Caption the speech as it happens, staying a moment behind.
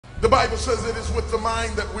The Bible says it is with the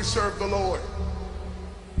mind that we serve the Lord.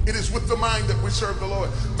 It is with the mind that we serve the Lord.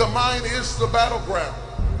 The mind is the battleground.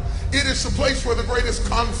 It is the place where the greatest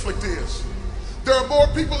conflict is. There are more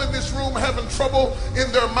people in this room having trouble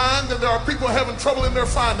in their mind than there are people having trouble in their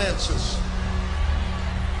finances.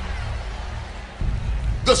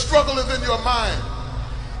 The struggle is in your mind.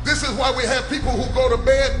 This is why we have people who go to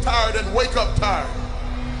bed tired and wake up tired.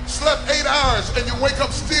 Slept 8 hours and you wake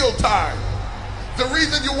up still tired. The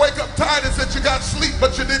reason you wake up tired is that you got sleep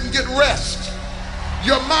but you didn't get rest.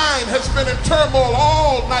 Your mind has been in turmoil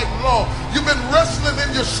all night long. You've been wrestling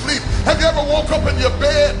in your sleep. Have you ever woke up and your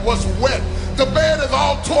bed was wet? The bed is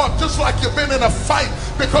all tore up just like you've been in a fight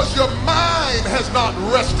because your mind has not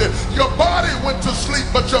rested. Your body went to sleep,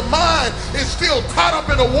 but your mind is still caught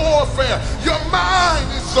up in a warfare. Your mind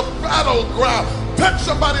is the battleground. Touch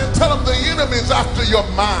somebody and tell them the enemy is after your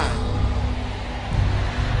mind.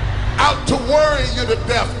 Out to worry you to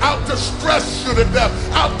death, out to stress you to death,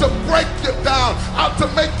 out to break you down, out to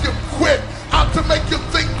make you quit, out to make you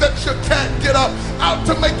think that you can't get up, out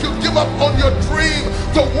to make you give up on your dream.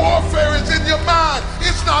 The warfare is in your mind.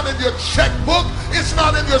 It's not in your checkbook. It's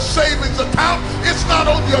not in your savings account. It's not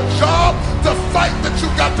on your job. The fight that you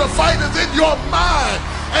got to fight is in your mind.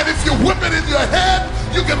 And if you whip it in your head,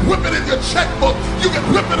 you can whip it in your checkbook. You can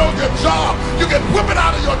whip it on your job. You can whip it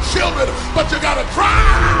out of your children. But you got to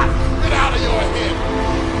drive it out of your head.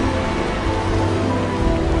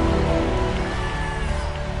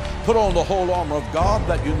 Put on the whole armor of God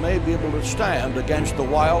that you may be able to stand against the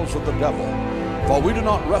wiles of the devil. For we do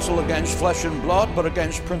not wrestle against flesh and blood, but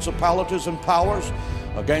against principalities and powers,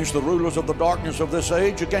 against the rulers of the darkness of this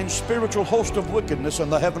age, against spiritual hosts of wickedness in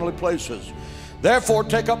the heavenly places. Therefore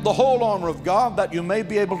take up the whole armor of God that you may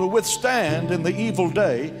be able to withstand in the evil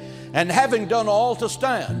day, and having done all to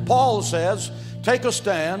stand. Paul says, take a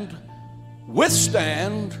stand,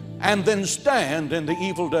 withstand, and then stand in the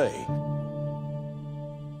evil day.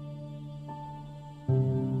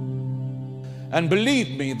 And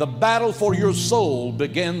believe me, the battle for your soul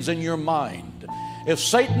begins in your mind. If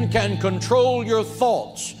Satan can control your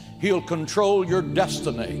thoughts, he'll control your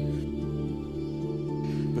destiny.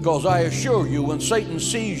 Because I assure you, when Satan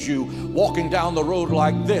sees you walking down the road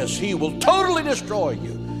like this, he will totally destroy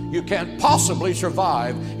you. You can't possibly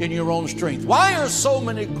survive in your own strength. Why are so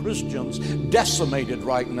many Christians decimated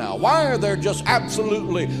right now? Why are they just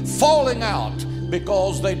absolutely falling out?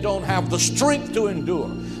 Because they don't have the strength to endure.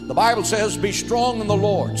 The Bible says, be strong in the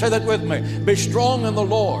Lord. Say that with me. Be strong in the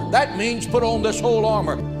Lord. That means put on this whole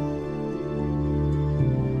armor.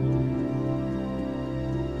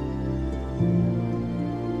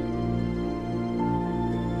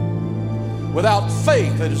 Without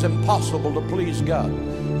faith, it is impossible to please God.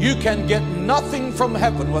 You can get nothing from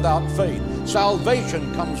heaven without faith.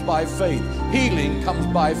 Salvation comes by faith. Healing comes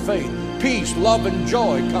by faith. Peace, love, and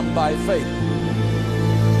joy come by faith.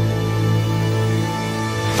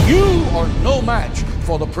 You are no match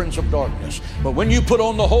for the prince of darkness. But when you put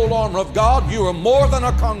on the whole armor of God, you are more than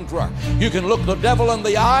a conqueror. You can look the devil in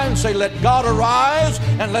the eye and say, let God arise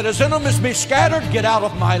and let his enemies be scattered. Get out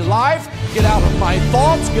of my life. Get out of my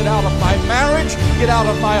thoughts. Get out of my marriage. Get out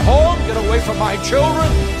of my home. Get away from my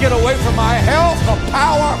children. Get away from my health. The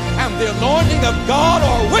power and the anointing of God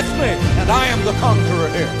are with me, and I am the conqueror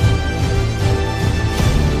here.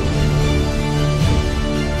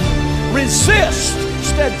 Resist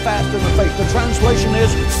steadfast in the faith. The translation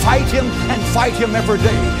is fight him and fight him every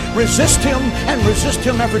day. Resist him and resist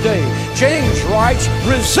him every day. James writes,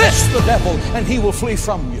 resist the devil and he will flee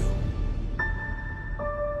from you.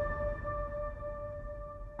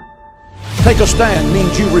 Take a stand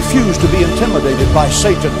means you refuse to be intimidated by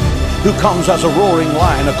Satan, who comes as a roaring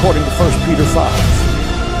lion, according to 1 Peter 5.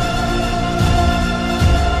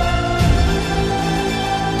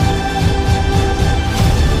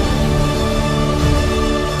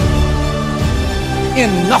 In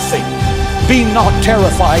nothing, be not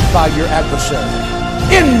terrified by your adversary.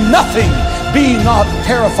 In nothing, be not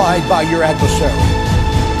terrified by your adversary.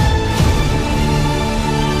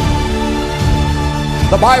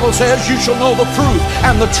 The Bible says you shall know the truth,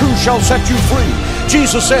 and the truth shall set you free.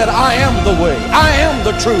 Jesus said, I am the way, I am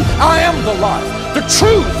the truth, I am the life. The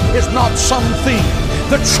truth is not something.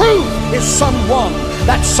 The truth is someone.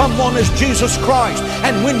 That someone is Jesus Christ.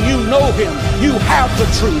 And when you know him, you have the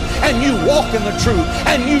truth, and you walk in the truth,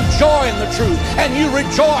 and you joy in the truth, and you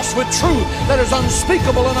rejoice with truth that is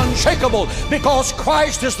unspeakable and unshakable, because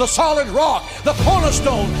Christ is the solid rock, the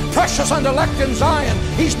cornerstone, precious and elect in Zion.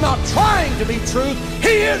 He's not trying to be truth.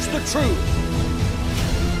 He is the truth.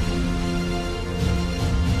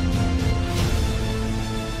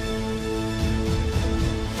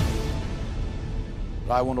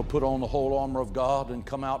 But I want to put on the whole armor of God and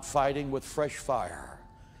come out fighting with fresh fire,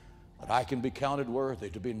 that I can be counted worthy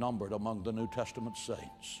to be numbered among the New Testament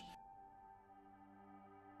saints.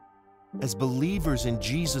 As believers in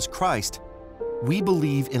Jesus Christ, we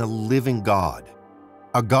believe in a living God,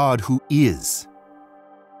 a God who is,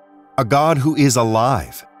 a God who is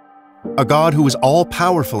alive, a God who is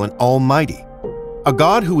all-powerful and almighty, a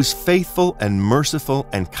God who is faithful and merciful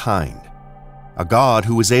and kind, a God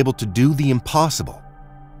who is able to do the impossible.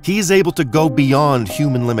 He is able to go beyond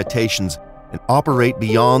human limitations and operate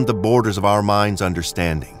beyond the borders of our mind's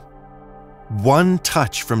understanding. One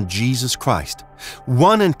touch from Jesus Christ,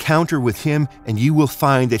 one encounter with Him, and you will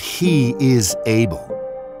find that He is able.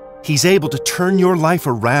 He's able to turn your life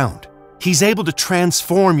around. He's able to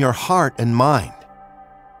transform your heart and mind.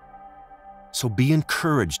 So be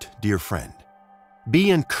encouraged, dear friend.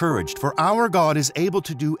 Be encouraged, for our God is able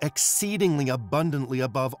to do exceedingly abundantly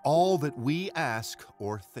above all that we ask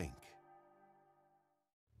or think.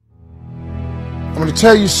 I'm going to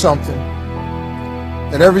tell you something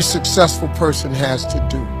that every successful person has to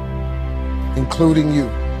do, including you.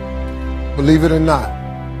 Believe it or not,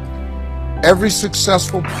 every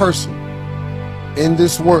successful person in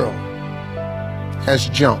this world has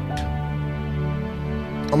jumped.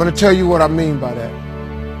 I'm going to tell you what I mean by that.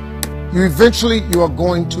 You are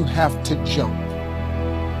going to have to jump.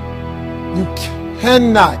 You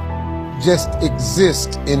cannot just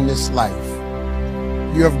exist in this life.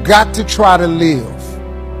 You have got to try to live.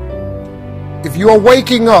 If you are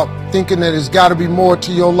waking up thinking that there's got to be more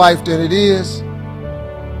to your life than it is,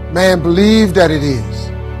 man, believe that it is.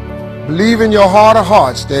 Believe in your heart of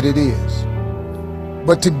hearts that it is.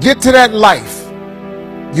 But to get to that life,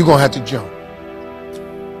 you're going to have to jump.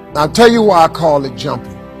 Now, I'll tell you why I call it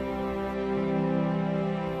jumping.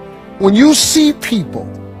 When you see people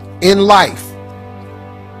in life,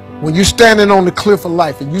 when you're standing on the cliff of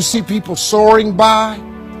life and you see people soaring by,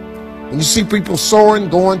 when you see people soaring,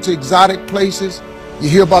 going to exotic places, you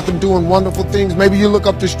hear about them doing wonderful things. Maybe you look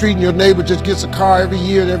up the street and your neighbor just gets a car every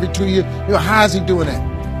year, every 2 years. You know, how is he doing that?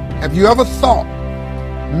 Have you ever thought,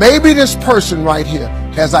 maybe this person right here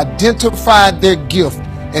has identified their gift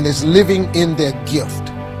and is living in their gift?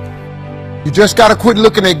 You just got to quit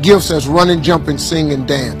looking at gifts as running, jumping, singing,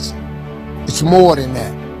 dancing. It's more than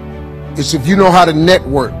that. It's if you know how to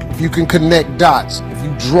network, if you can connect dots, if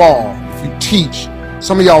you draw, if you teach.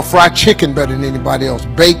 Some of y'all fry chicken better than anybody else,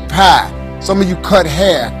 bake pie. Some of you cut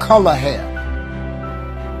hair, color hair.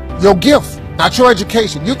 Your gift, not your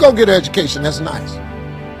education. You go get an education, that's nice.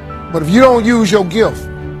 But if you don't use your gift,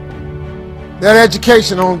 that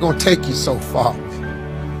education only gonna take you so far.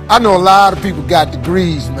 I know a lot of people got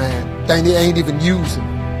degrees, man, they ain't even using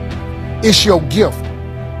it. It's your gift.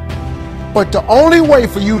 But the only way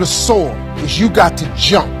for you to soar is you got to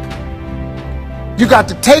jump. You got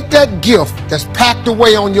to take that gift that's packed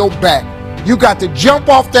away on your back. You got to jump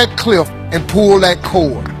off that cliff and pull that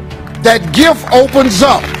cord. That gift opens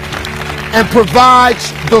up and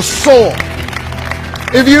provides the soar.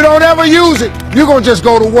 If you don't ever use it, you're going to just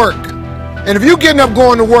go to work. And if you're getting up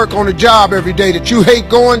going to work on a job every day that you hate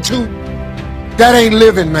going to, that ain't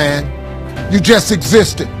living, man. You just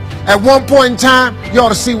existed. At one point in time, you ought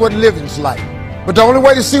to see what living's like. But the only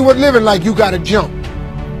way to see what living like, you got to jump.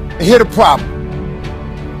 And here's the problem.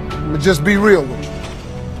 I'm going to just be real with you.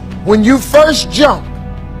 When you first jump,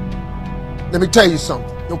 let me tell you something.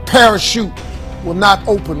 Your parachute will not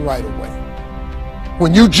open right away.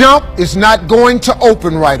 When you jump, it's not going to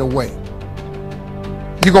open right away.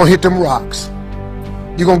 You're going to hit them rocks.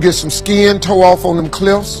 You're going to get some skin tore off on them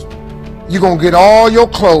cliffs. You're going to get all your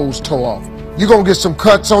clothes tore off. You're going to get some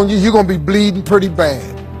cuts on you. You're going to be bleeding pretty bad.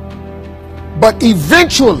 But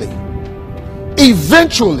eventually,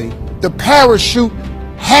 the parachute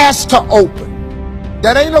has to open.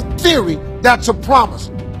 That ain't a theory, that's a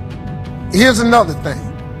promise. Here's another thing.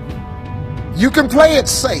 You can play it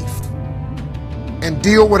safe and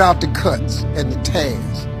deal without the cuts and the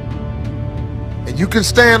tears. And you can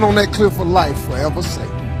stand on that cliff of life forever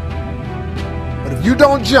safe. But if you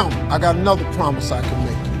don't jump, I got another promise I can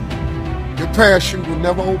make you. Your parachute will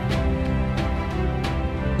never open.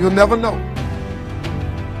 You'll never know.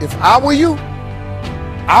 If I were you,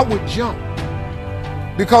 I would jump.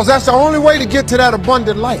 Because that's the only way to get to that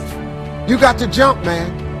abundant life. You got to jump,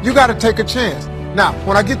 man. You got to take a chance. Now,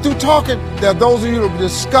 when I get through talking, there are those of you who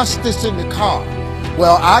discuss this in the car.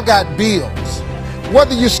 Well, I got bills.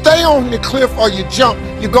 Whether you stay on the cliff or you jump,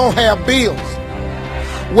 you're going to have bills.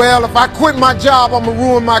 Well, if I quit my job, I'm going to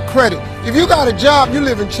ruin my credit. If you got a job, you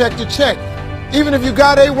live in check to check. Even if you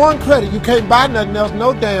got A1 credit, you can't buy nothing else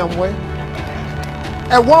no damn way.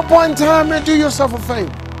 At one point in time, man, do yourself a favor.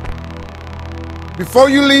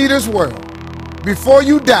 before you leave this world, before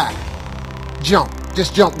you die, jump.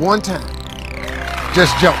 Just jump one time.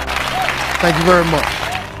 Just jump. Thank you very much.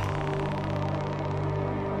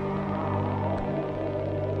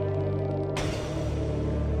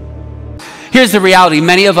 Here's the reality.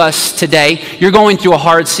 Many of us today, you're going through a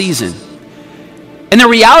hard season. And the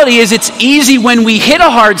reality is it's easy when we hit a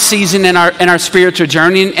hard season in our spiritual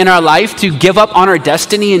journey, in our life, to give up on our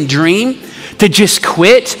destiny and dream, to just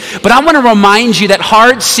quit. But I want to remind you that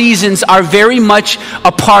hard seasons are very much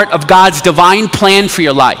a part of God's divine plan for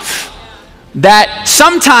your life. That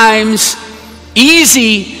sometimes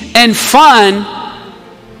easy and fun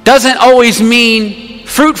doesn't always mean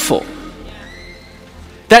fruitful.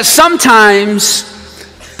 That sometimes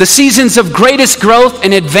the seasons of greatest growth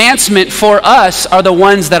and advancement for us are the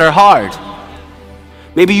ones that are hard.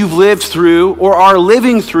 Maybe you've lived through or are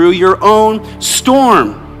living through your own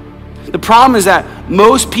storm. The problem is that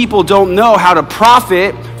most people don't know how to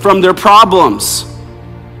profit from their problems.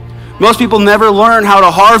 Most people never learn how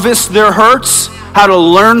to harvest their hurts, how to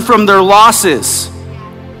learn from their losses.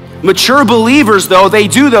 Mature believers, though, they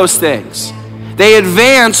do those things. They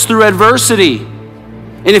advance through adversity.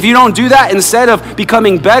 And if you don't do that, instead of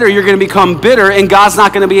becoming better, you're going to become bitter, and God's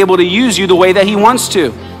not going to be able to use you the way that He wants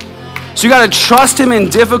to. So you got to trust Him in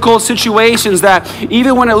difficult situations, that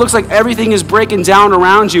even when it looks like everything is breaking down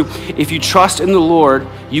around you, if you trust in the Lord,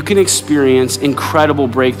 you can experience incredible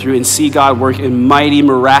breakthrough and see God work in mighty,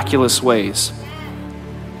 miraculous ways.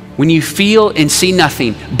 When you feel and see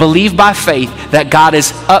nothing, believe by faith that God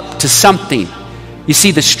is up to something. You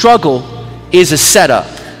see, the struggle is a setup.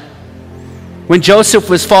 When Joseph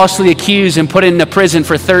was falsely accused and put into prison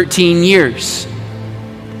for 13 years,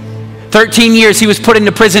 13 years he was put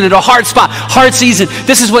into prison at a hard spot, hard season.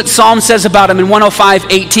 This is what Psalm says about him in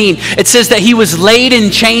 105:18. It says that he was laid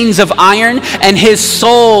in chains of iron and his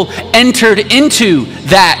soul entered into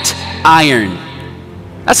that iron.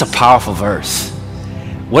 That's a powerful verse.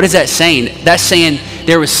 What is that saying? That's saying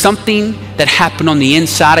there was something that happened on the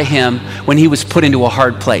inside of him when he was put into a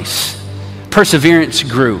hard place. Perseverance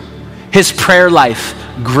grew. His prayer life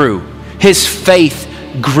grew. His faith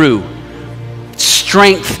grew.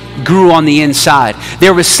 Strength grew on the inside.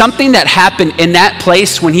 There was something that happened in that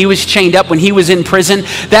place when he was chained up, when he was in prison,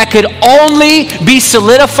 that could only be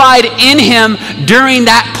solidified in him during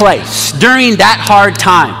that place, during that hard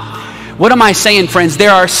time. What am I saying, friends?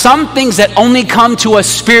 There are some things that only come to us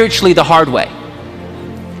spiritually the hard way.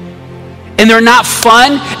 And they're not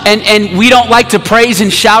fun, and we don't like to praise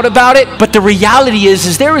and shout about it, but the reality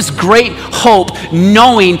is there is great hope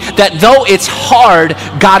knowing that though it's hard,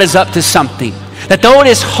 God is up to something. That though it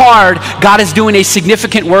is hard, God is doing a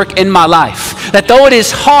significant work in my life. That though it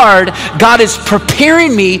is hard, God is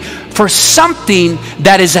preparing me for something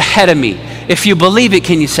that is ahead of me. If you believe it,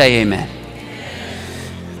 can you say amen?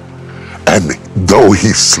 And though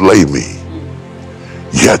he slay me,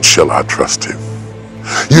 yet shall I trust him.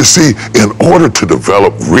 You see, in order to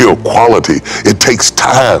develop real quality, it takes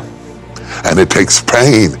time, and it takes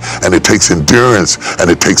pain, and it takes endurance, and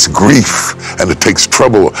it takes grief, and it takes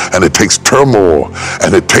trouble, and it takes turmoil,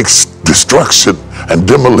 and it takes destruction and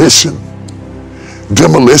demolition.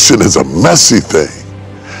 Demolition is a messy thing.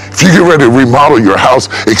 If you get ready to remodel your house,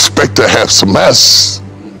 expect to have some mess.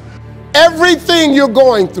 Everything you're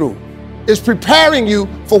going through is preparing you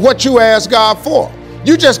for what you ask God for.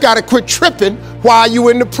 You just got to quit tripping while you're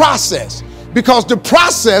in the process, because the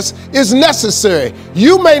process is necessary.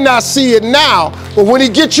 You may not see it now, but when he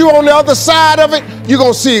gets you on the other side of it, you're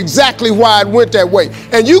going to see exactly why it went that way,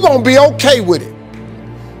 and you're going to be okay with it.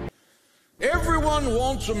 Everyone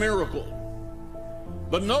wants a miracle,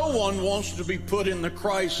 but no one wants to be put in the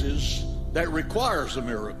crisis that requires a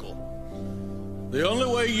miracle. The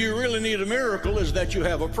only way you really need a miracle is that you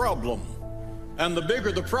have a problem. And the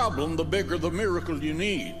bigger the problem, the bigger the miracle you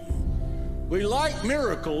need. We like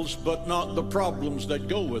miracles, but not the problems that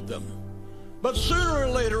go with them. But sooner or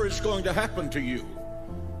later, it's going to happen to you.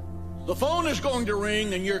 The phone is going to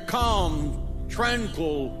ring, and your calm,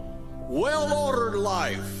 tranquil, well-ordered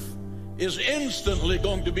life is instantly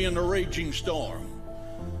going to be in a raging storm.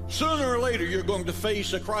 Sooner or later, you're going to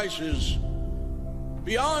face a crisis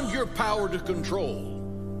beyond your power to control.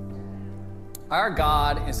 Our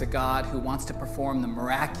God is a God who wants to perform the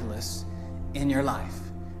miraculous in your life.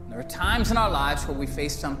 There are times in our lives where we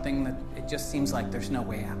face something that it just seems like there's no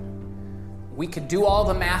way out. We could do all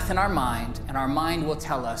the math in our mind, and our mind will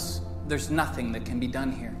tell us there's nothing that can be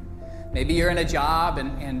done here. Maybe you're in a job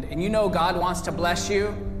and you know God wants to bless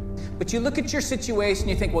you, but you look at your situation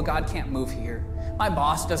and you think, well, God can't move here. My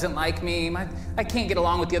boss doesn't like me. I can't get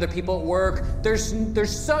along with the other people at work.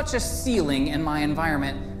 There's such a ceiling in my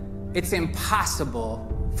environment. it's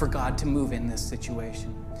impossible for God to move in this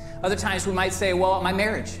situation. Other times we might say, well, my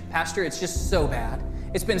marriage, Pastor, it's just so bad.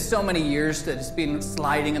 It's been so many years that it's been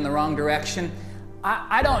sliding in the wrong direction.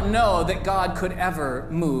 I don't know that God could ever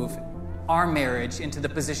move our marriage into the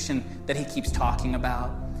position that he keeps talking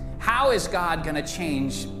about. How is God going to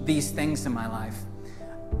change these things in my life?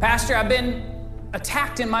 Pastor, I've been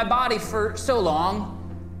attacked in my body for so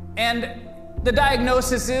long, and the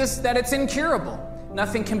diagnosis is that it's incurable.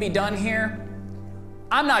 Nothing can be done here.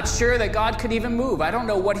 I'm not sure that God could even move. I don't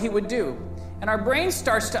know what he would do. And our brain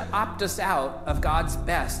starts to opt us out of God's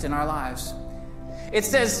best in our lives. It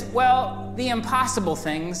says, well, the impossible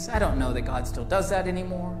things, I don't know that God still does that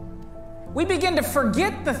anymore. We begin to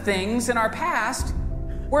forget the things in our past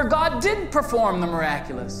where God did perform the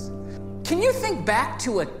miraculous. Can you think back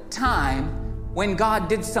to a time when God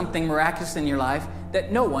did something miraculous in your life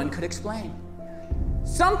that no one could explain?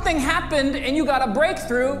 Something happened and you got a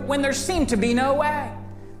breakthrough when there seemed to be no way.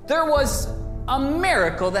 There was a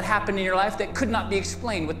miracle that happened in your life that could not be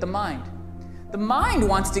explained with the mind. The mind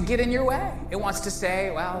wants to get in your way. It wants to say,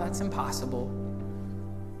 well, that's impossible.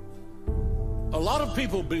 A lot of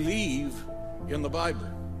people believe in the Bible.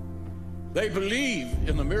 They believe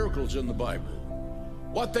in the miracles in the Bible.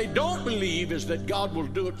 What they don't believe is that God will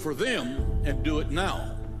do it for them and do it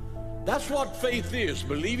now. That's what faith is,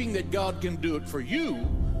 believing that God can do it for you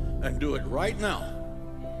and do it right now.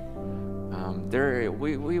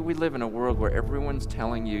 We live in a world where everyone's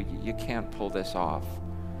telling you you can't pull this off.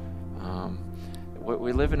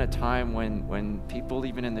 We live in a time when people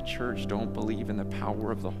even in the church don't believe in the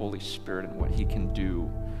power of the Holy Spirit and what he can do.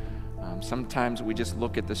 Sometimes we just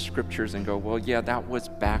look at the scriptures and go, well, yeah, that was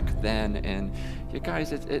back then. And you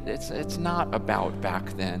guys, it's not about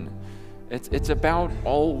back then. It's about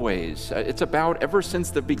always. It's about ever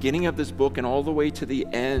since the beginning of this book and all the way to the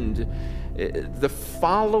end. The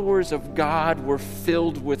followers of God were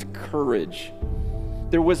filled with courage.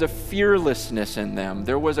 There was a fearlessness in them.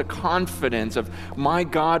 There was a confidence of, my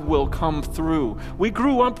God will come through. We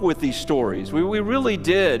grew up with these stories. We really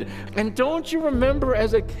did. And don't you remember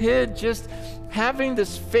as a kid just having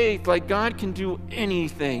this faith like God can do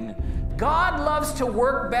anything? God loves to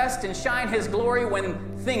work best and shine his glory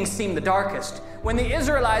when things seem the darkest. When the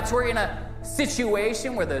Israelites were in a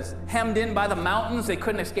situation where they're hemmed in by the mountains, they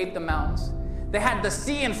couldn't escape the mountains. They had the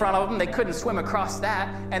sea in front of them, they couldn't swim across that,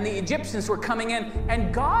 and the Egyptians were coming in,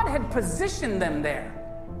 and God had positioned them there.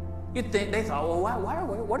 You'd think, they thought, well,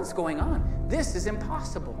 what is going on? This is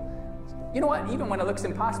impossible. You know what? Even when it looks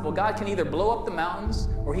impossible, God can either blow up the mountains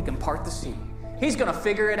or he can part the sea. He's going to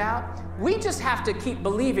figure it out. We just have to keep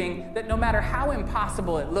believing that no matter how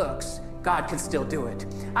impossible it looks, God can still do it.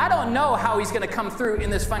 I don't know how he's going to come through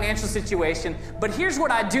in this financial situation, but here's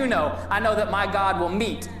what I do know. I know that my God will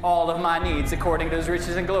meet all of my needs according to his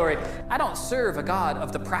riches and glory. I don't serve a God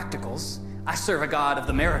of the practicals. I serve a God of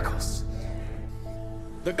the miracles.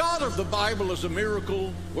 The God of the Bible is a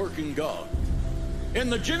miracle-working God. In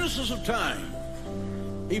the Genesis of time,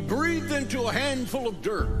 he breathed into a handful of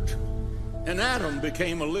dirt, and Adam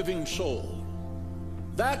became a living soul.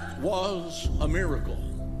 That was a miracle.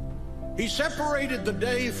 He separated the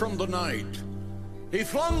day from the night. He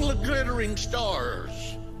flung the glittering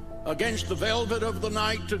stars against the velvet of the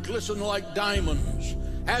night to glisten like diamonds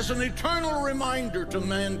as an eternal reminder to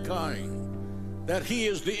mankind that he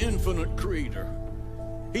is the infinite creator.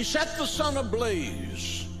 He set the sun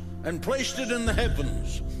ablaze and placed it in the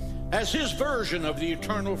heavens as his version of the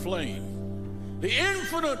eternal flame. The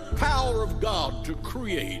infinite power of God to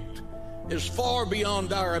create is far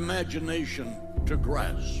beyond our imagination to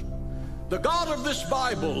grasp. The God of this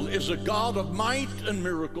Bible is a God of might and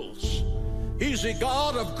miracles. He's a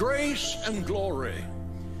God of grace and glory.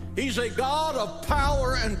 He's a God of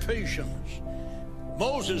power and patience.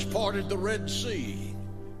 Moses parted the Red Sea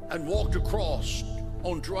and walked across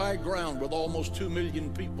on dry ground with almost 2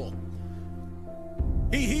 million people.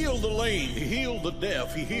 He healed the lame, he healed the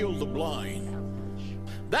deaf, he healed the blind.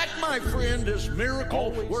 That, my friend, is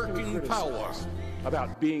miracle-working power.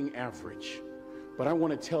 About being average. But I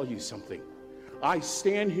want to tell you something. I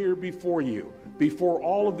stand here before you, before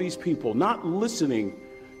all of these people, not listening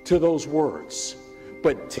to those words,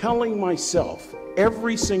 but telling myself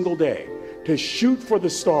every single day to shoot for the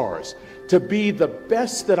stars, to be the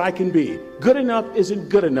best that I can be. Good enough isn't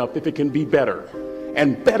good enough if it can be better,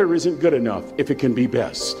 and better isn't good enough if it can be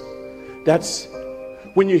best. That's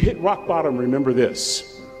when you hit rock bottom. Remember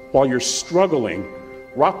this: while you're struggling,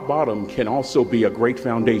 rock bottom can also be a great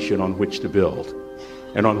foundation on which to build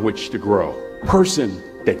and on which to grow. Person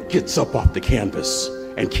that gets up off the canvas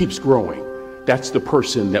and keeps growing, that's the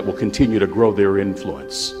person that will continue to grow their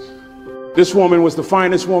influence. This woman was the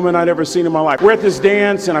finest woman I'd ever seen in my life. We're at this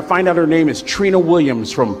dance, and I find out her name is Trina Williams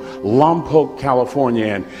from Lompoc,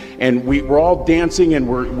 California. And we're all dancing, and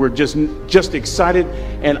we're just excited.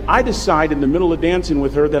 And I decide in the middle of dancing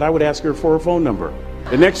with her that I would ask her for her phone number.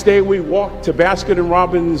 The next day, we walked to Baskin &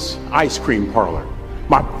 Robbins ice cream parlor.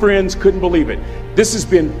 My friends couldn't believe it. This has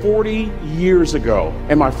been 40 years ago,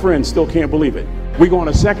 and my friends still can't believe it. We go on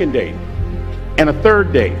a second date, and a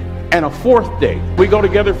third date, and a fourth date. We go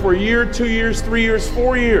together for a year, 2 years, 3 years,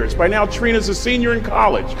 4 years. By now, Trina's a senior in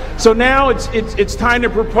college. So now it's time to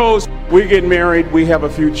propose. We get married, we have a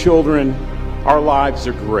few children. Our lives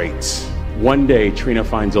are great. One day, Trina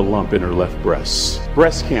finds a lump in her left breast.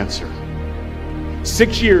 Breast cancer.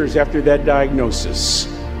 6 years after that diagnosis,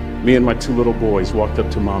 me and my 2 little boys walked up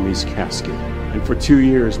to Mommy's casket. And for 2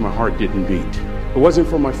 years, my heart didn't beat. If it wasn't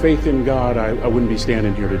for my faith in God, I wouldn't be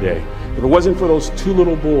standing here today. If it wasn't for those 2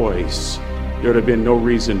 little boys, there would have been no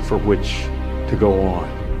reason for which to go on.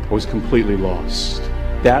 I was completely lost.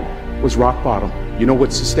 That was rock bottom. You know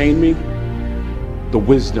what sustained me? The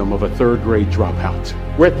wisdom of a 3rd grade dropout.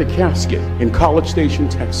 We're at the casket in College Station,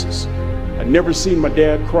 Texas. I'd never seen my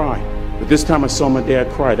dad cry, but this time I saw my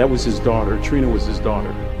dad cry. That was his daughter. Trina was his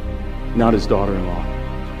daughter, not his daughter-in-law.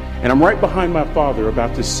 And I'm right behind my father,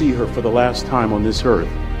 about to see her for the last time on this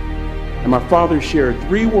earth. And my father shared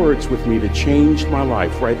 3 words with me that changed my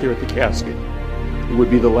life right there at the casket. It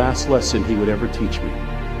would be the last lesson he would ever teach me.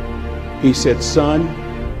 He said, "Son,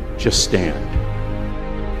 just stand.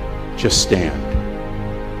 Just stand.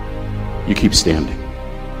 You keep standing.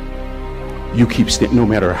 You keep standing. No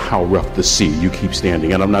matter how rough the sea, you keep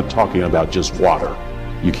standing." And I'm not talking about just water.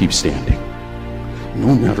 You keep standing.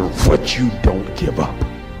 No matter what, you don't give up.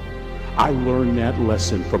 I learned that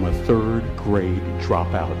lesson from a 3rd grade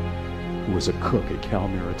dropout who was a cook at Cal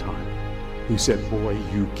Maritime. He said, "Boy,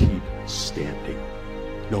 you keep standing.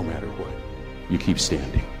 No matter what, you keep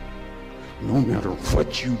standing. No matter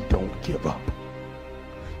what, you don't give up.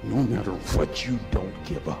 No matter what, you don't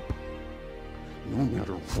give up. No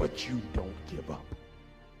matter what, you don't give up.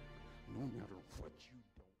 No matter what you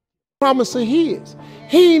don't." Promise of his.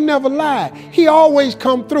 He ain't never lied. He always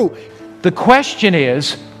come through. The question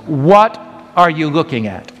is, what are you looking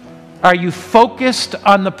at? Are you focused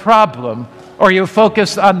on the problem, or are you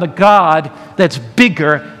focused on the God that's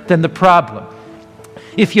bigger than the problem?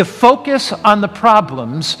 If you focus on the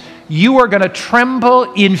problems, you are going to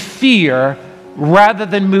tremble in fear rather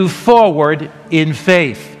than move forward in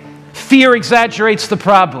faith. Fear exaggerates the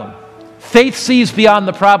problem. Faith sees beyond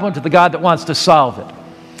the problem to the God that wants to solve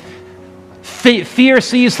it. Fear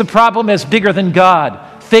sees the problem as bigger than God.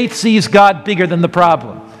 Faith sees God bigger than the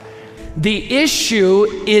problem. The issue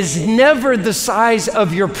is never the size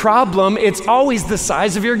of your problem, it's always the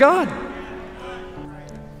size of your God.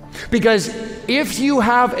 Because if you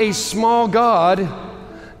have a small God,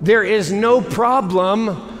 there is no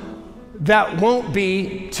problem that won't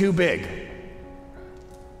be too big.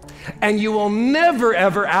 And you will never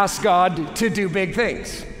ever ask God to do big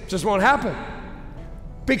things. It just won't happen.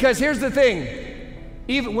 Because here's the thing,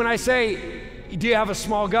 even when I say, do you have a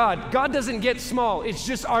small God? God doesn't get small. It's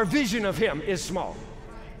just our vision of him is small.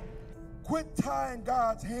 Quit tying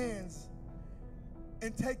God's hands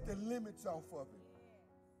and take the limits off of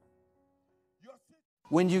it.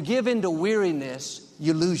 When you give in to weariness,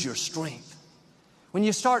 you lose your strength. When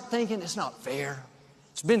you start thinking it's not fair,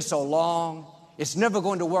 it's been so long, it's never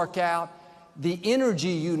going to work out, the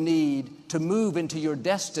energy you need to move into your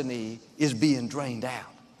destiny is being drained out.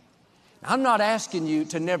 I'm not asking you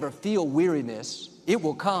to never feel weariness. It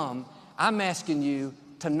will come. I'm asking you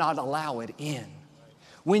to not allow it in.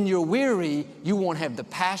 When you're weary, you won't have the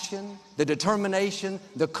passion, the determination,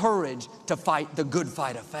 the courage to fight the good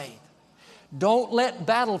fight of faith. Don't let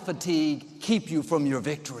battle fatigue keep you from your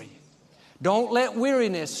victory. Don't let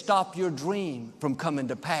weariness stop your dream from coming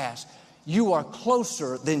to pass. You are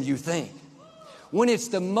closer than you think. When it's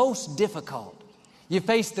the most difficult, you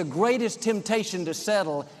face the greatest temptation to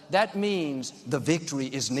settle, that means the victory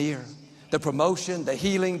is near. The promotion, the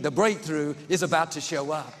healing, the breakthrough is about to show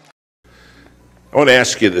up. I want to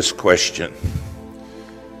ask you this question.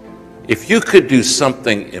 If you could do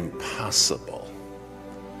something impossible,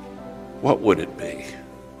 what would it be?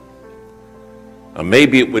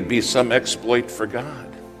 Maybe it would be some exploit for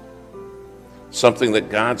God. Something that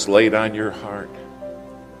God's laid on your heart.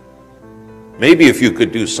 Maybe if you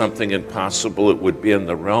could do something impossible, it would be in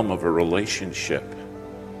the realm of a relationship.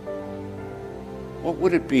 What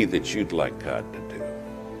would it be that you'd like God to do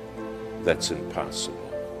that's impossible?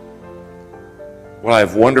 Well, I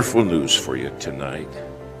have wonderful news for you tonight.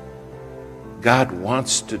 God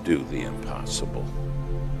wants to do the impossible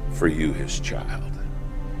for you, his child.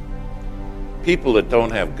 People that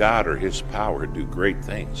don't have God or His power do great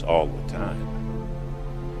things all the time.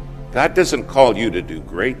 God doesn't call you to do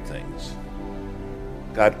great things.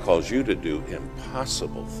 God calls you to do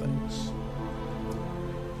impossible things.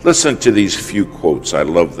 Listen to these few quotes. I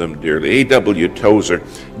love them dearly. A.W. Tozer,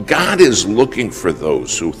 God is looking for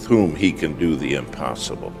those with whom He can do the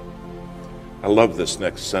impossible. I love this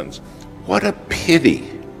next sentence. What a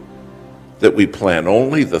pity that we plan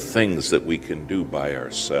only the things that we can do by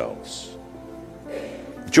ourselves.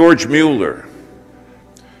 George Mueller,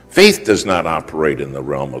 faith does not operate in the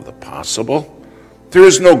realm of the possible. There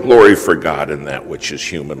is no glory for God in that which is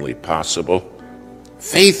humanly possible.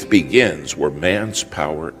 Faith begins where man's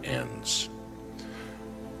power ends.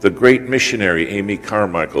 The great missionary Amy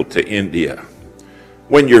Carmichael to India,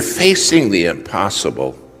 when you're facing the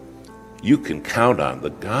impossible, you can count on the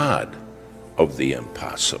God of the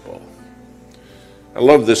impossible. I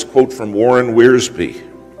love this quote from Warren Wiersbe.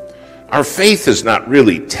 Our faith is not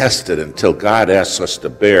really tested until God asks us to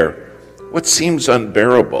bear what seems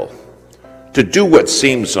unbearable, to do what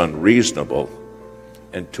seems unreasonable,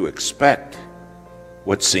 and to expect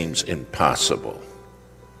what seems impossible.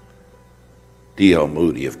 D.L.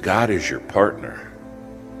 Moody, if God is your partner,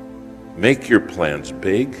 make your plans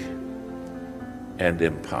big and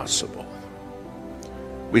impossible.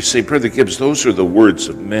 We say, Brother Gibbs, those are the words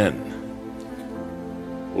of men.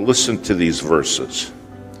 Well, listen to these verses.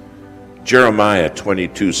 Jeremiah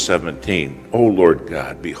 22:17. O Lord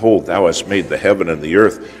God, behold, thou hast made the heaven and the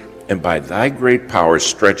earth, and by thy great power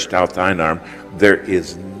stretched out thine arm. There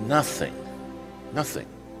is nothing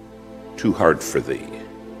too hard for thee.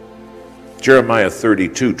 Jeremiah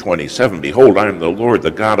 32:27. Behold, I am the Lord,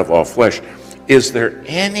 the God of all flesh. Is there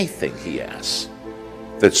anything, he asks,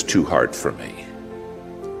 that's too hard for me?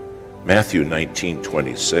 Matthew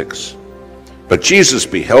 19:26. But Jesus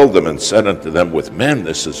beheld them and said unto them, with men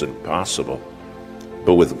this is impossible,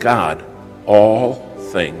 but with God all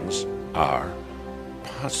things are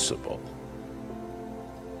possible.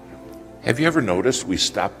 Have you ever noticed we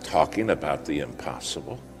stopped talking about the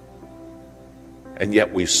impossible? And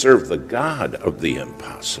yet we serve the God of the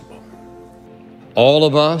impossible. All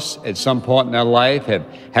of us at some point in our life have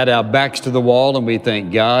had our backs to the wall and we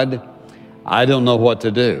think, God, I don't know what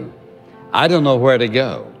to do. I don't know where to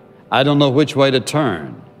go. I don't know which way to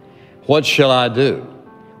turn. What shall I do?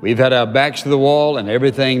 We've had our backs to the wall and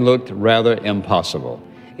everything looked rather impossible.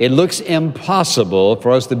 It looks impossible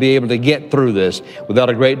for us to be able to get through this without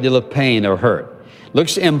a great deal of pain or hurt. It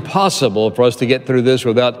looks impossible for us to get through this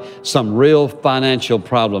without some real financial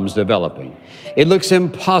problems developing. It looks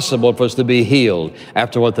impossible for us to be healed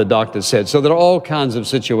after what the doctor said. So there are all kinds of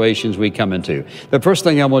situations we come into. The first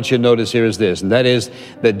thing I want you to notice here is this, and that is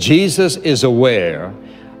that Jesus is aware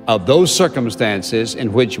of those circumstances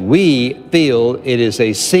in which we feel it is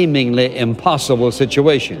a seemingly impossible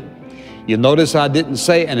situation. You notice I didn't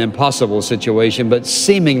say an impossible situation, but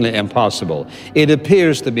seemingly impossible. It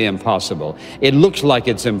appears to be impossible. It looks like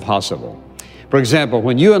it's impossible. For example,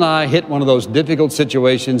 when you and I hit one of those difficult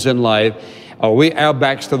situations in life, or our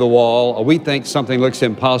backs to the wall, or we think something looks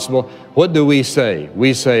impossible, what do we say?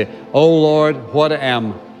 We say, oh Lord, what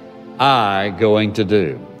am I going to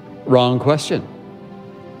do? Wrong question.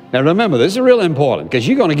 Now remember, this is really important because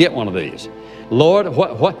you're going to get one of these. Lord,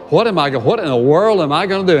 what in the world am I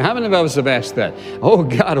going to do? How many of us have asked that? Oh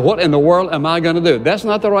God, what in the world am I going to do? That's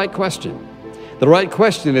not the right question. The right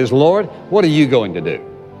question is, Lord, what are you going to do?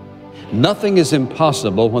 Nothing is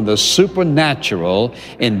impossible when the supernatural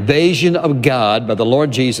invasion of God by the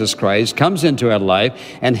Lord Jesus Christ comes into our life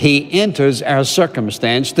and He enters our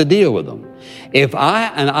circumstance to deal with them. If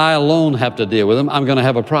I alone have to deal with them, I'm going to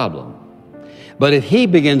have a problem. But if He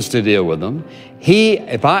begins to deal with them,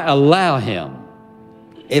 if I allow Him,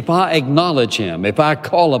 if I acknowledge Him, if I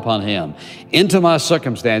call upon Him into my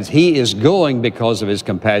circumstance, He is going, because of His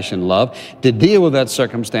compassion and love, to deal with that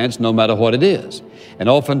circumstance no matter what it is. And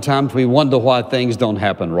oftentimes we wonder why things don't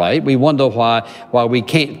happen right. We wonder why we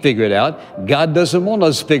can't figure it out. God doesn't want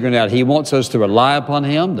us figuring it out. He wants us to rely upon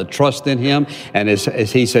Him, to trust in Him, and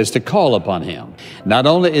as He says, to call upon Him. Not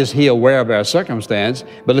only is He aware of our circumstance,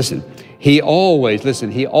 but listen, He always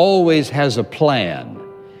has a plan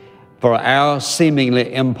for our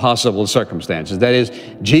seemingly impossible circumstances. That is,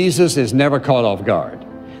 Jesus is never caught off guard.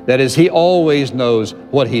 That is, He always knows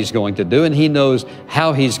what He's going to do, and He knows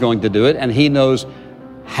how He's going to do it, and He knows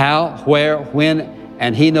how, where, when,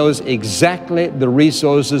 and He knows exactly the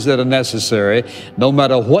resources that are necessary. No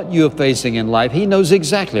matter what you're facing in life, He knows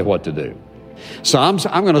exactly what to do. So I'm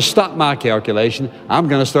going to stop my calculation. I'm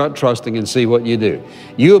going to start trusting and see what you do.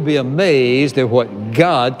 You'll be amazed at what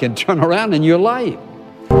God can turn around in your life.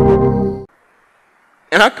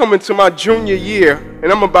 And I come into my junior year,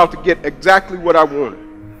 and I'm about to get exactly what I wanted.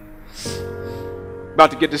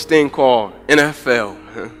 About to get this thing called NFL.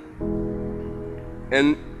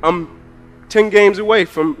 And I'm 10 games away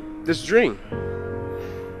from this dream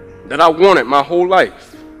that I wanted my whole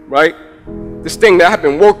life, right? This thing that I've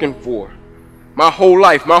been working for my whole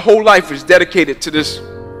life. My whole life is dedicated to this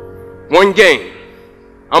one game.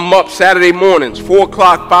 I'm up Saturday mornings, 4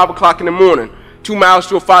 o'clock, 5 o'clock in the morning, 2 miles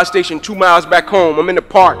to a fire station, 2 miles back home. I'm in the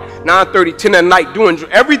park, 9:30, 10 at night, doing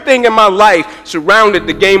everything in my life surrounded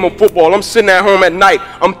the game of football. I'm sitting at home at night.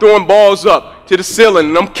 I'm throwing balls up to the ceiling,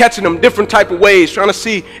 and I'm catching them different type of ways, trying to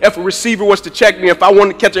see if a receiver was to check me, if I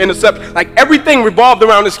wanted to catch an interception. Like, everything revolved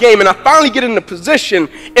around this game, and I finally get in a position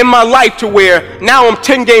in my life to where now I'm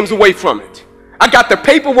 10 games away from it. I got the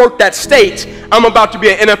paperwork that states I'm about to be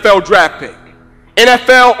an NFL draft pick.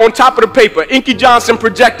 NFL on top of the paper. Inky Johnson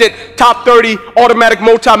projected top 30 automatic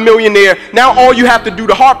multi-millionaire. Now all you have to do,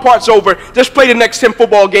 the hard part's over. Just play the next 10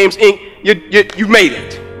 football games, Ink. You made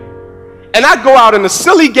it. And I go out in a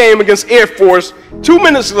silly game against Air Force, 2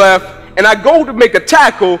 minutes left, and I go to make a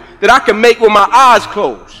tackle that I can make with my eyes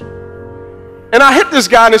closed. And I hit this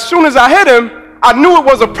guy, and as soon as I hit him, I knew it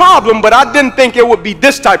was a problem, but I didn't think it would be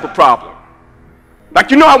this type of problem. Like,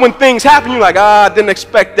 you know how when things happen, you're like, I didn't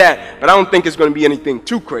expect that, but I don't think it's going to be anything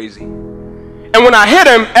too crazy. And when I hit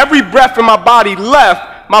him, every breath in my body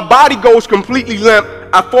left. My body goes completely limp.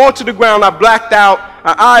 I fall to the ground. I blacked out.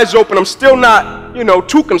 My eyes open. I'm still not,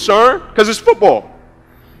 too concerned because it's football.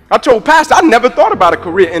 I told Pastor, I never thought about a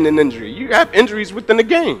career-ending injury. You have injuries within the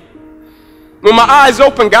game. When my eyes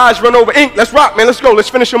open, guys run over, Ink, let's rock, man, let's go, let's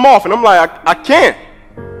finish him off. And I'm like, I can't.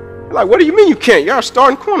 Like, what do you mean you can't? You're a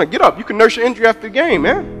starting corner. Get up. You can nurse your injury after the game,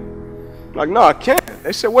 man. I'm like, no, I can't.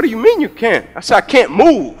 They said, what do you mean you can't? I said, I can't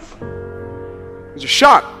move. There's a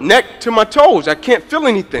shock, neck to my toes. I can't feel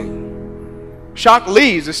anything. Shock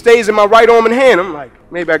leaves. It stays in my right arm and hand. I'm like,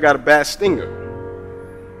 maybe I got a bad stinger.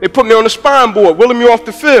 They put me on the spine board, wheeling me off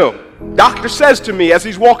the field. Doctor says to me as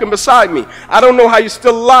he's walking beside me, I don't know how you're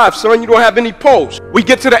still alive, son. You don't have any pulse. We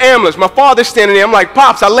get to the ambulance. My father's standing there. I'm like,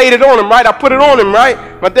 Pops, I laid it on him, right? I put it on him,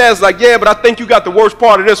 right? My dad's like, yeah, but I think you got the worst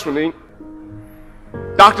part of this one, Ink.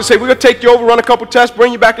 Doctor say, we're going to take you over, run a couple tests,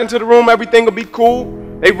 bring you back into the room. Everything will be cool.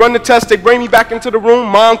 They run the test. They bring me back into the room.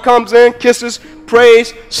 Mom comes in, kisses,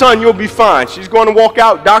 prays. Son, you'll be fine. She's going to walk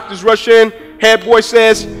out. Doctors rush in. Head boy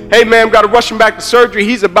says, hey, man, got to rush him back to surgery.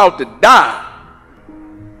 He's about to die.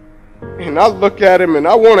 And I look at him and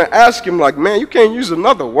I want to ask him, like, man, you can't use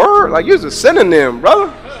another word? Like, use a synonym,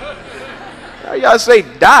 brother. You gotta say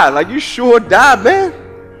die. Like, you sure died, man?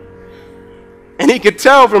 And he could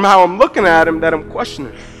tell from how I'm looking at him that I'm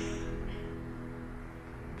questioning. And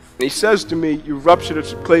he says to me, you ruptured a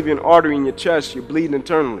subclavian artery in your chest. You're bleeding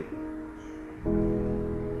internally.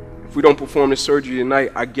 If we don't perform this surgery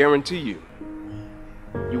tonight, I guarantee you,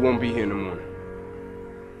 you won't be here in the morning.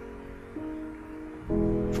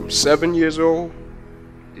 From 7 years old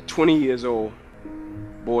to 20 years old,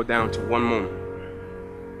 boiled down to one moment.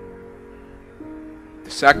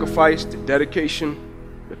 The sacrifice, the dedication,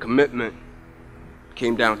 the commitment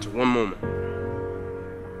came down to one moment.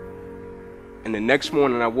 And the next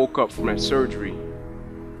morning I woke up from that surgery.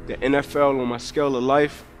 The NFL on my scale of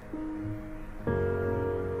life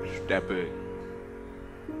was that big.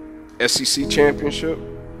 SEC championship,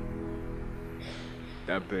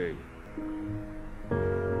 that big.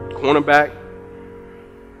 Cornerback,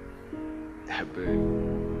 that big.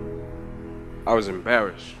 I was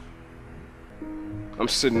embarrassed. I'm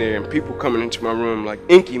sitting there and people coming into my room like,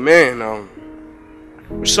 Inky, man,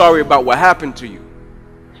 we're sorry about what happened to you.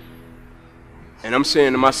 And I'm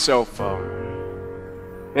saying to myself,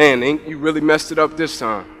 man, Ink, you really messed it up this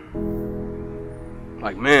time.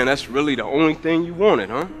 Like, man, that's really the only thing you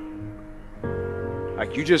wanted, huh?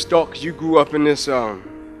 Like, you just thought because you grew up in this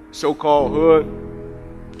so-called hood,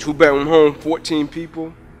 2-bedroom home, 14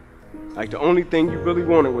 people. Like, the only thing you really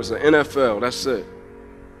wanted was the NFL. That's it.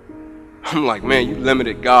 I'm like, man, you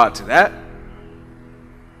limited God to that?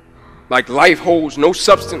 Like, life holds no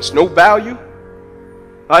substance, no value?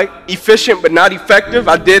 Like, efficient but not effective?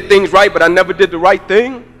 I did things right, but I never did the right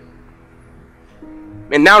thing?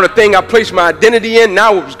 And now the thing I placed my identity in,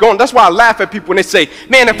 now it was gone. That's why I laugh at people when they say,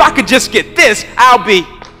 man, if I could just get this, I'll be.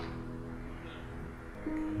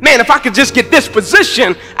 Man, if I could just get this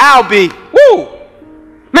position, I'll be. Woo!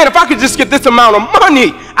 Man, if I could just get this amount of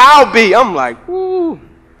money, I'll be. I'm like, woo.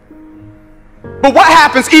 But what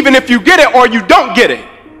happens even if you get it or you don't get it?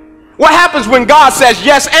 What happens when God says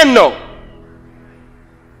yes and no?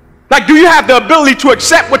 Like, do you have the ability to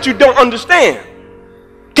accept what you don't understand?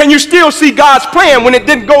 Can you still see God's plan when it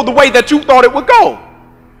didn't go the way that you thought it would go?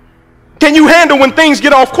 Can you handle when things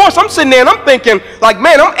get off course? I'm sitting there and I'm thinking, like,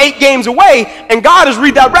 man, I'm 8 games away, and God is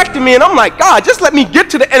redirecting me, and I'm like, God, just let me get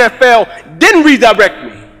to the NFL, then redirect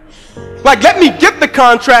me. Like, let me get the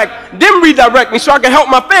contract, then redirect me so I can help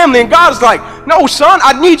my family. And God's like, no, son,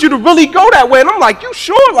 I need you to really go that way. And I'm like, you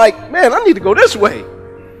sure? Like, man, I need to go this way.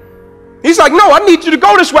 He's like, no, I need you to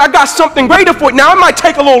go this way. I got something greater for you. Now, it might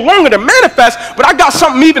take a little longer to manifest, but I got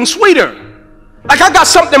something even sweeter. Like, I got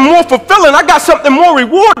something more fulfilling. I got something more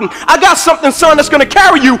rewarding. I got something, son, that's going to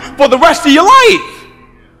carry you for the rest of your life.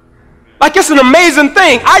 Like, it's an amazing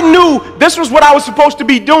thing. I knew this was what I was supposed to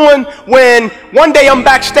be doing when one day I'm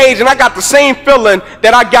backstage and I got the same feeling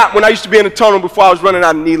that I got when I used to be in the tunnel before I was running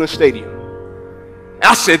out of Neyland Stadium. And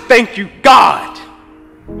I said, thank you, God.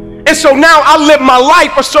 And so now I live my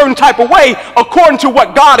life a certain type of way according to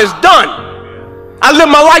what God has done. I live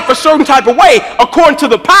my life a certain type of way according to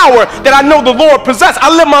the power that I know the Lord possesses.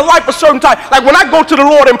 I live my life a certain type. Like, when I go to the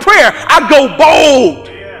Lord in prayer, I go bold.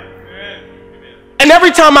 And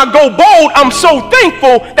every time I go bold, I'm so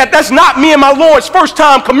thankful that that's not me and my Lord's first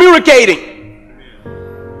time communicating.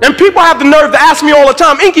 And people have the nerve to ask me all the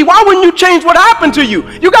time, Inky, why wouldn't you change what happened to you?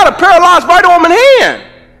 You got a paralyzed right arm and hand.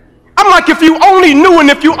 I'm like, if you only knew and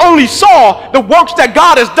if you only saw the works that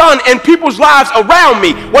God has done in people's lives around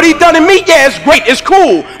me. What he's done in me, yeah, it's great, it's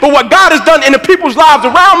cool. But what God has done in the people's lives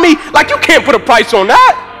around me, like, you can't put a price on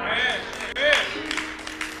that.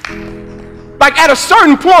 Like, at a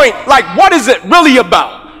certain point, like, what is it really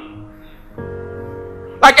about?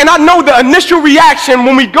 Like, and I know the initial reaction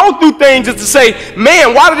when we go through things is to say,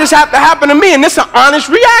 man, why did this have to happen to me? And it's an honest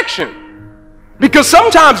reaction. Because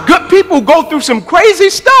sometimes good people go through some crazy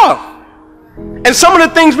stuff. And some of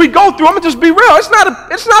the things we go through, I'm gonna just be real, it's not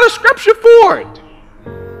a scripture for it.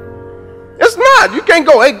 It's not. You can't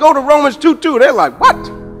go, hey, go to Romans 2:2. They're like, what?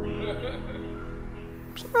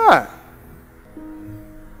 It's not.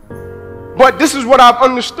 But this is what I've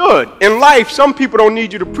understood. In life, some people don't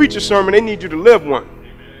need you to preach a sermon, they need you to live one.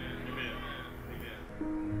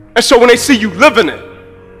 And so when they see you living it,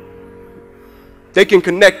 they can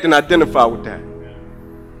connect and identify with that.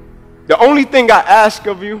 The only thing I ask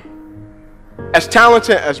of you, as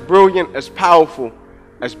talented, as brilliant, as powerful,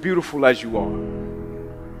 as beautiful as you are,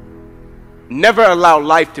 never allow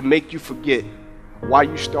life to make you forget why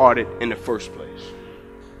you started in the first place.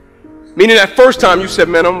 Meaning that first time you said,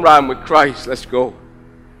 man, I'm riding with Christ, let's go.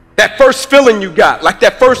 That first feeling you got, like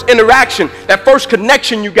that first interaction, that first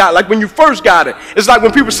connection you got, like when you first got it. It's like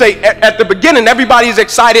when people say at the beginning, everybody is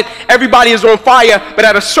excited, everybody is on fire, but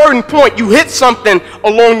at a certain point you hit something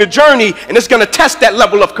along the journey and it's going to test that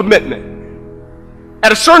level of commitment.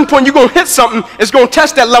 At a certain point you're going to hit something, it's going to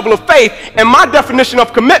test that level of faith. And my definition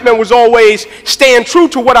of commitment was always staying true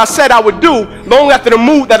to what I said I would do long after the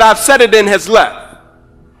mood that I've set it in has left.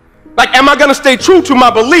 Like, am I going to stay true to my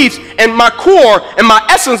beliefs and my core and my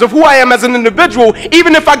essence of who I am as an individual,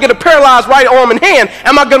 even if I get a paralyzed right arm and hand?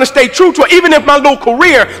 Am I going to stay true to it? Even if my little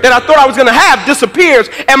career that I thought I was going to have disappears,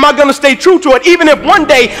 am I going to stay true to it? Even if one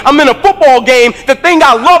day I'm in a football game, the thing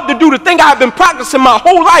I love to do, the thing I've been practicing my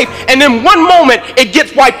whole life, and then one moment it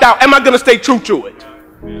gets wiped out, am I going to stay true to it?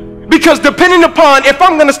 Because depending upon if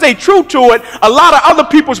I'm going to stay true to it, a lot of other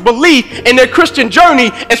people's belief in their Christian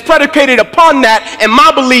journey is predicated upon that and my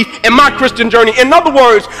belief in my Christian journey. In other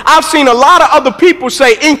words, I've seen a lot of other people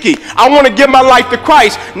say, Inky, I want to give my life to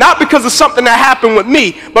Christ, not because of something that happened with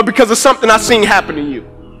me, but because of something I've seen happen to you.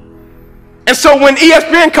 And so when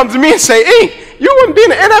ESPN comes to me and say, Ink, you wouldn't be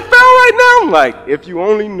in the NFL right now? I'm like, if you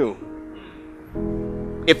only knew.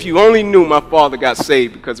 If you only knew my father got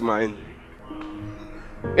saved because of my injury.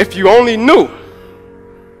 If you only knew.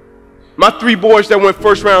 My 3 boys that went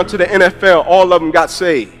first round to the NFL, all of them got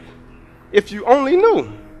saved. If you only knew.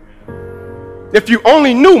 If you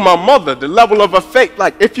only knew my mother, the level of her faith,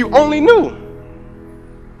 like if you only knew.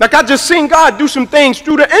 Like I just seen God do some things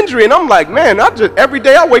through the injury and I'm like, man, every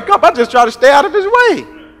day I wake up, I just try to stay out of his way.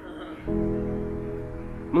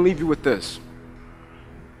 I'm gonna leave you with this.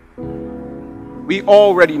 We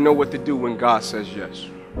already know what to do when God says yes.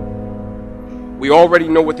 We already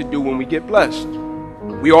know what to do when we get blessed.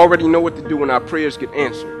 We already know what to do when our prayers get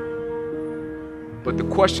answered. But the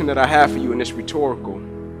question that I have for you, and it's rhetorical,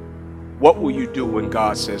 what will you do when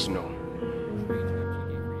God says no?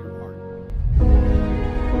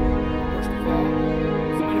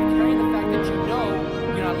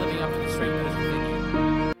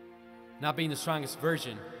 Not being the strongest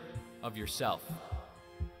version of yourself.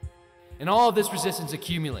 And all of this resistance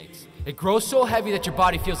accumulates. It grows so heavy that your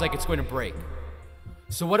body feels like it's going to break.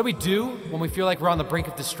 So what do we do when we feel like we're on the brink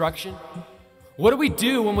of destruction? What do we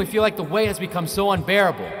do when we feel like the weight has become so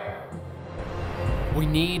unbearable? We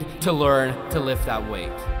need to learn to lift that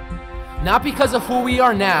weight. Not because of who we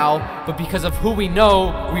are now, but because of who we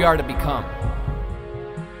know we are to become.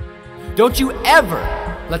 Don't you ever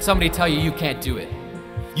let somebody tell you you can't do it.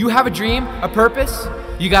 You have a dream, a purpose,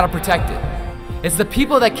 you gotta protect it. It's the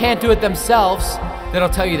people that can't do it themselves that'll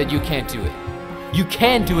tell you that you can't do it. You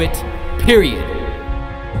can do it, period.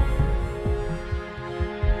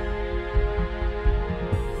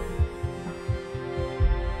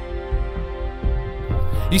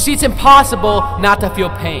 You see, it's impossible not to feel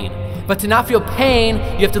pain. But to not feel pain,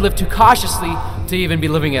 you have to live too cautiously to even be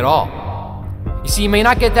living at all. You see, you may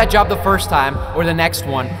not get that job the first time, or the next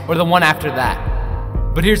one, or the one after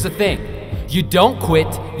that. But here's the thing. You don't quit,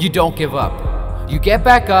 you don't give up. You get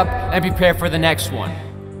back up and prepare for the next one.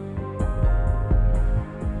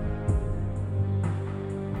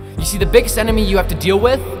 You see, the biggest enemy you have to deal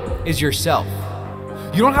with is yourself.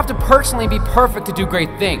 You don't have to personally be perfect to do great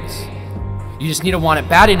things. You just need to want it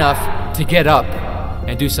bad enough to get up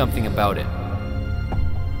and do something about it.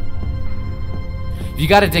 You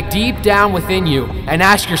gotta dig deep down within you and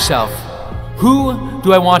ask yourself, who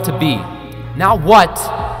do I want to be? Not what,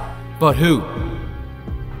 but who.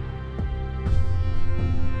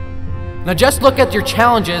 Now just look at your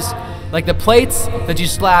challenges like the plates that you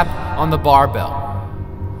slap on the barbell.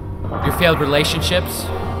 Your failed relationships,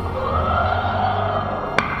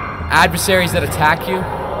 adversaries that attack you,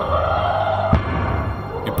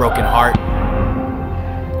 your broken heart,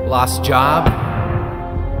 lost job.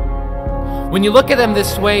 When you look at them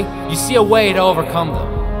this way, you see a way to overcome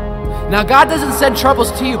them. Now, God doesn't send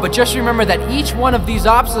troubles to you, but just remember that each one of these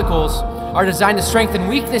obstacles are designed to strengthen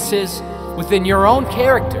weaknesses within your own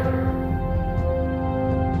character.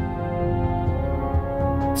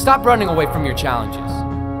 Stop running away from your challenges.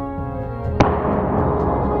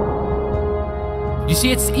 You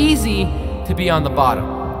see, it's easy to be on the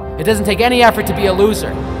bottom. It doesn't take any effort to be a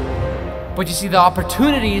loser. But you see, the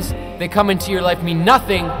opportunities that come into your life mean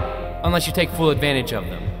nothing unless you take full advantage of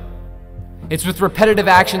them. It's with repetitive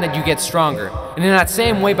action that you get stronger. And in that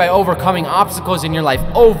same way, by overcoming obstacles in your life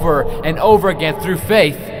over and over again through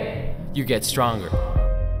faith, you get stronger.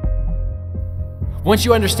 Once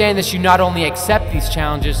you understand this, you not only accept these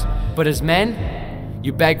challenges, but as men,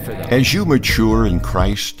 you beg for them. As you mature in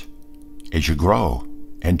Christ, as you grow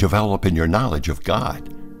and develop in your knowledge of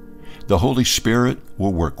God, the Holy Spirit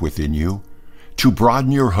will work within you to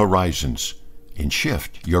broaden your horizons and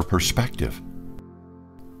shift your perspective.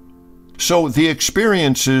 So the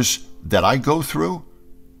experiences that I go through,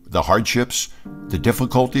 the hardships, the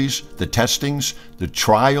difficulties, the testings, the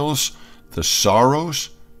trials, the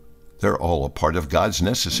sorrows, they're all a part of God's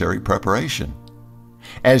necessary preparation.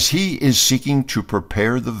 As He is seeking to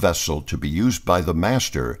prepare the vessel to be used by the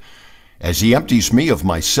Master, as He empties me of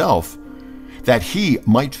myself, that He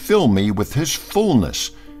might fill me with His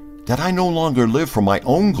fullness, that I no longer live for my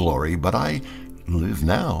own glory, but I live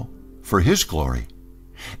now for His glory,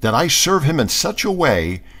 that I serve Him in such a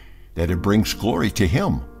way that it brings glory to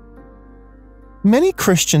Him. Many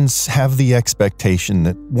Christians have the expectation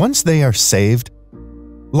that once they are saved,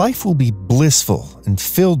 life will be blissful and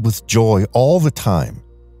filled with joy all the time.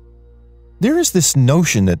 There is this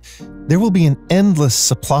notion that there will be an endless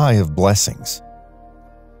supply of blessings.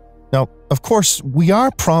 Now, of course, we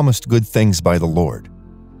are promised good things by the Lord.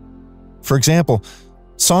 For example,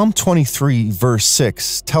 Psalm 23 verse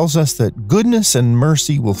 6 tells us that goodness and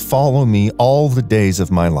mercy will follow me all the days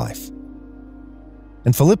of my life.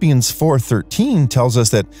 And Philippians 4:13 tells us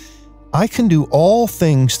that I can do all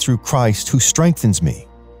things through Christ who strengthens me.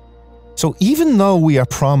 So even though we are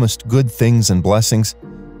promised good things and blessings,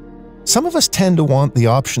 some of us tend to want the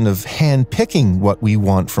option of hand-picking what we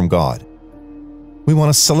want from God. We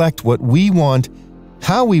want to select what we want,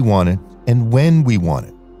 how we want it, and when we want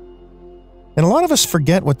it. And a lot of us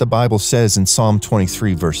forget what the Bible says in Psalm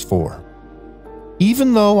 23 verse 4.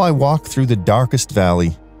 Even though I walk through the darkest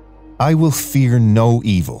valley, I will fear no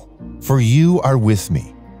evil, for you are with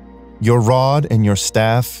me. Your rod and your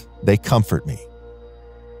staff, they comfort me.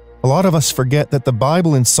 A lot of us forget that the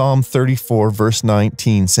Bible in Psalm 34 verse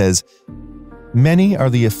 19 says, "Many are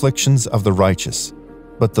the afflictions of the righteous,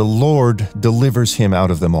 but the Lord delivers him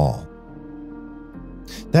out of them all."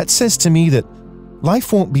 That says to me that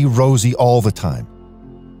life won't be rosy all the time,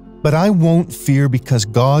 but I won't fear because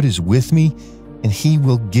God is with me and He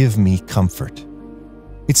will give me comfort.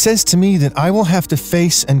 It says to me that I will have to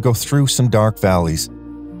face and go through some dark valleys,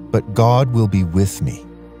 but God will be with me.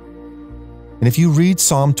 And if you read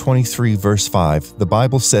Psalm 23 verse 5, the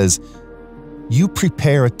Bible says, "You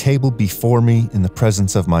prepare a table before me in the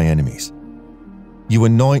presence of my enemies. You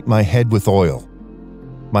anoint my head with oil.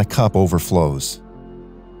 My cup overflows."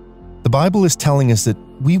 The Bible is telling us that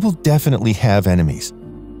we will definitely have enemies.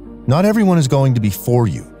 Not everyone is going to be for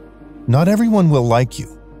you. Not everyone will like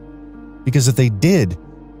you. Because if they did,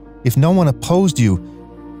 if no one opposed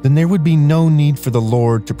you, then there would be no need for the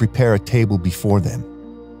Lord to prepare a table before them.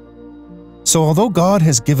 So although God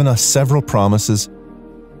has given us several promises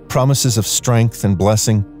of strength and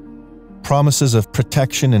blessing, promises of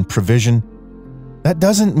protection and provision, that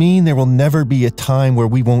doesn't mean there will never be a time where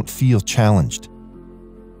we won't feel challenged.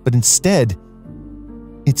 But instead,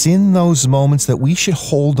 it's in those moments that we should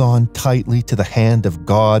hold on tightly to the hand of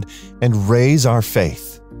God and raise our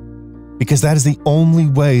faith, because that is the only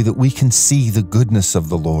way that we can see the goodness of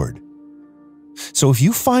the Lord. So if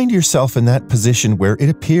you find yourself in that position where it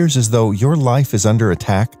appears as though your life is under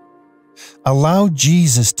attack, allow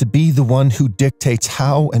Jesus to be the one who dictates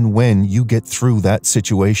how and when you get through that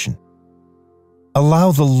situation.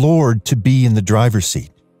 Allow the Lord to be in the driver's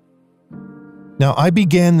seat. Now, I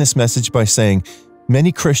began this message by saying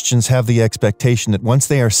many Christians have the expectation that once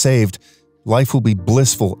they are saved, life will be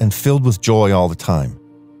blissful and filled with joy all the time.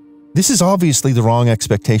 This is obviously the wrong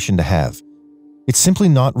expectation to have. It's simply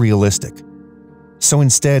not realistic. So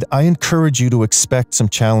instead, I encourage you to expect some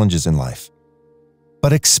challenges in life,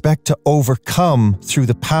 but expect to overcome through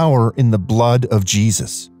the power in the blood of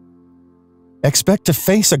Jesus. Expect to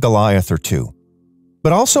face a Goliath or two,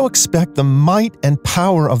 but also expect the might and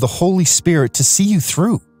power of the Holy Spirit to see you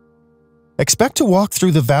through. Expect to walk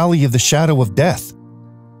through the valley of the shadow of death.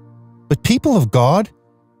 But people of God,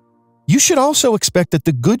 you should also expect that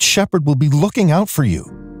the Good Shepherd will be looking out for you.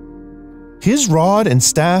 His rod and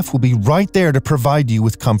staff will be right there to provide you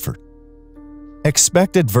with comfort.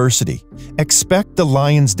 Expect adversity. Expect the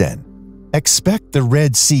lion's den. Expect the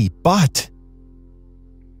Red Sea, but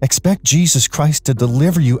expect Jesus Christ to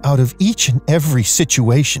deliver you out of each and every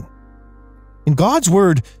situation. In God's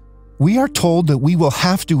Word, we are told that we will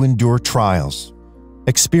have to endure trials,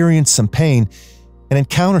 experience some pain, and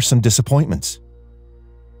encounter some disappointments.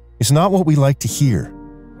 It's not what we like to hear,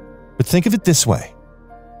 but think of it this way.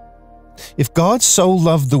 If God so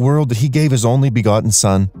loved the world that He gave His only begotten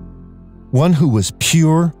Son, one who was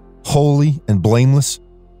pure, holy, and blameless,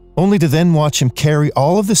 only to then watch Him carry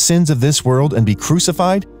all of the sins of this world and be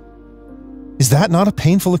crucified, is that not a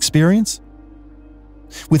painful experience?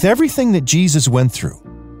 With everything that Jesus went through,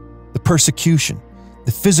 the persecution,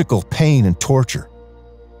 the physical pain and torture,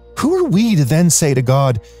 who are we to then say to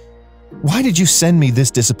God, "Why did you send me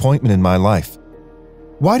this disappointment in my life?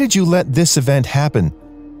 Why did you let this event happen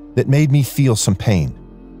that made me feel some pain?"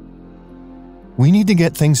 We need to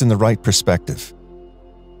get things in the right perspective.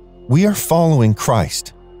 We are following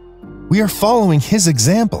Christ. We are following His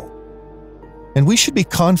example. And we should be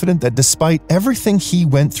confident that despite everything He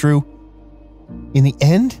went through, in the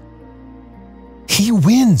end, He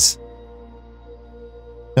wins.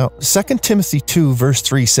 Now, 2 Timothy 2 verse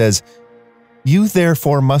 3 says, "You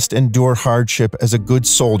therefore must endure hardship as a good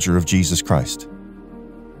soldier of Jesus Christ."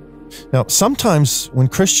 Now, sometimes when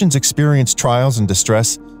Christians experience trials and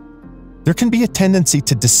distress, there can be a tendency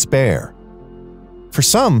to despair. For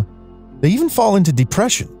some, they even fall into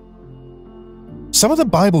depression. Some of the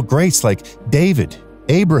Bible greats like David,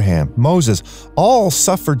 Abraham, Moses, all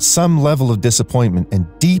suffered some level of disappointment and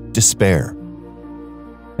deep despair.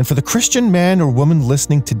 And for the Christian man or woman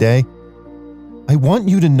listening today, I want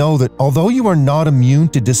you to know that although you are not immune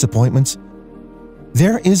to disappointments,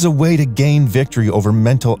 there is a way to gain victory over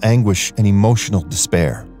mental anguish and emotional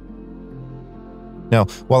despair. Now,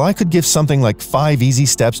 while I could give something like 5 easy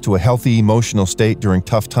steps to a healthy emotional state during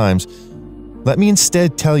tough times, let me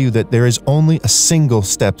instead tell you that there is only a single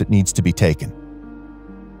step that needs to be taken.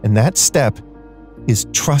 And that step is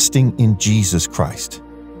trusting in Jesus Christ.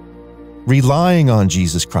 Relying on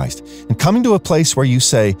Jesus Christ and coming to a place where you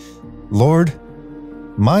say, "Lord,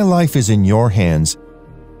 my life is in your hands,"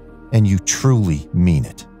 and you truly mean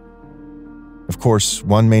it. Of course,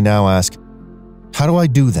 one may now ask, how do I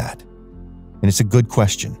do that? And it's a good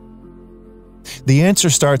question. The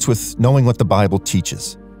answer starts with knowing what the Bible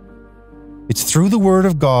teaches. It's through the Word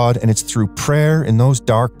of God and it's through prayer in those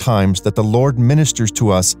dark times that the Lord ministers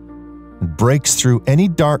to us and breaks through any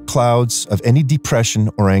dark clouds of any depression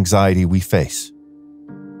or anxiety we face.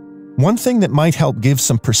 One thing that might help give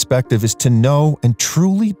some perspective is to know and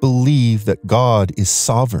truly believe that God is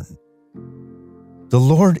sovereign. The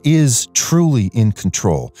Lord is truly in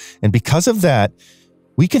control, and because of that,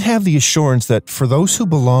 we can have the assurance that for those who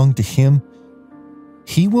belong to Him,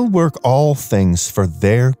 He will work all things for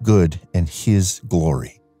their good and His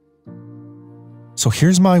glory. So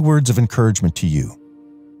here's my words of encouragement to you.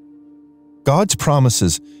 God's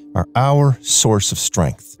promises are our source of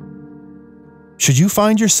strength. Should you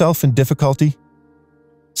find yourself in difficulty,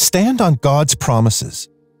 stand on God's promises.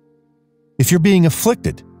 If you're being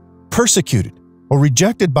afflicted, persecuted or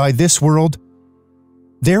rejected by this world,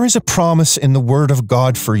 there is a promise in the Word of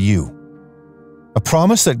God for you. A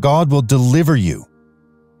promise that God will deliver you.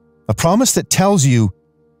 A promise that tells you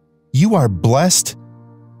you are blessed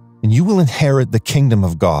and you will inherit the kingdom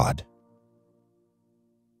of God.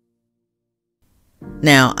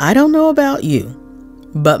 Now, I don't know about you,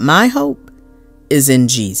 but my hope is in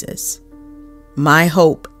Jesus. My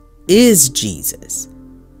hope is Jesus.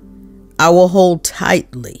 I will hold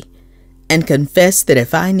tightly and confess that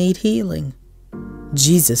if I need healing,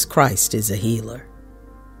 Jesus Christ is a healer.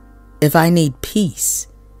 If I need peace,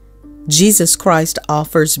 Jesus Christ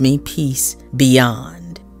offers me peace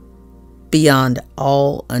beyond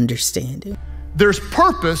all understanding. There's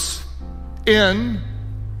purpose in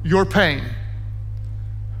your pain.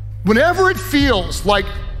 Whenever it feels like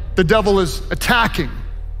the devil is attacking,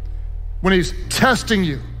 when he's testing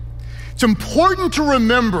you, it's important to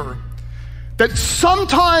remember that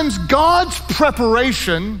sometimes God's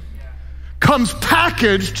preparation comes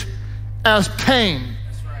packaged as pain.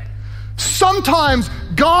 Sometimes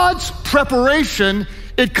God's preparation,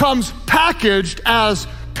 it comes packaged as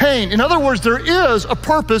pain. In other words, there is a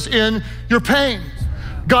purpose in your pain.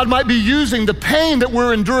 God might be using the pain that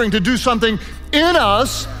we're enduring to do something in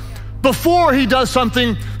us before he does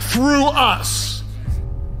something through us.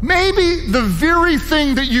 Maybe the very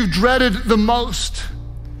thing that you dreaded the most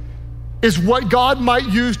is what God might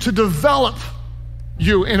use to develop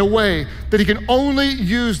you in a way that he can only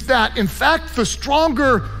use that. In fact, the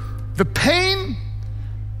stronger the pain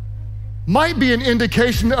might be an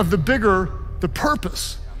indication of the bigger the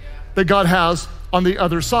purpose that God has on the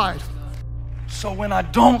other side. So when I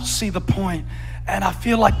don't see the point and I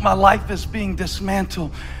feel like my life is being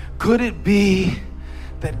dismantled, could it be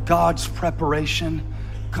that God's preparation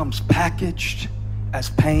comes packaged as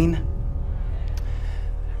pain?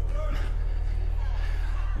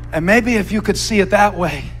 And maybe if you could see it that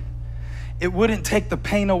way, it wouldn't take the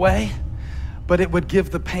pain away, but it would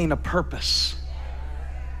give the pain a purpose.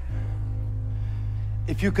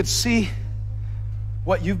 If you could see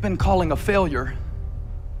what you've been calling a failure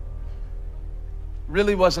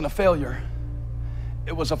really wasn't a failure,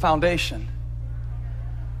 it was a foundation.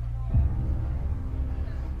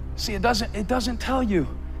 See, it doesn't tell you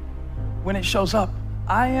when it shows up,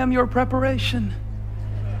 I am your preparation.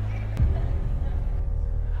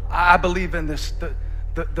 I believe in this.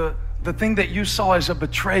 The thing that you saw as a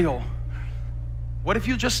betrayal, what if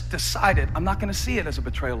you just decided, I'm not going to see it as a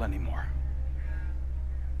betrayal anymore?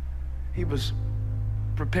 He was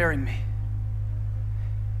preparing me.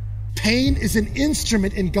 Pain is an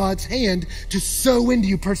instrument in God's hand to sow into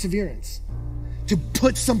you perseverance, to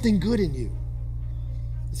put something good in you.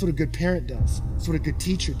 That's what a good parent does. That's what a good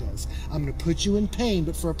teacher does. I'm going to put you in pain,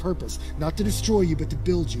 but for a purpose. Not to destroy you, but to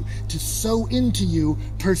build you. To sow into you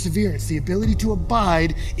perseverance, the ability to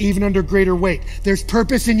abide even under greater weight. There's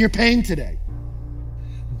purpose in your pain today.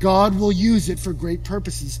 God will use it for great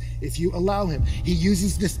purposes if you allow him. He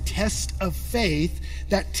uses this test of faith.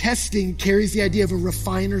 That testing carries the idea of a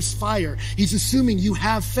refiner's fire. He's assuming you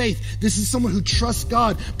have faith. This is someone who trusts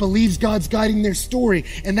God, believes God's guiding their story,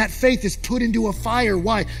 and that faith is put into a fire.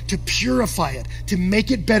 Why? To purify it, to make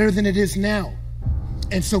it better than it is now.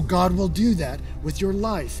 And so God will do that with your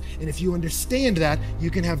life. And if you understand that, you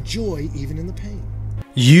can have joy even in the pain.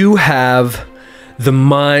 You have the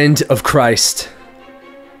mind of Christ.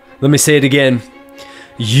 Let me say it again.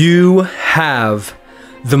 You have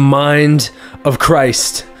the mind of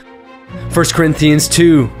Christ. 1 Corinthians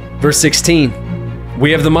 2, verse 16.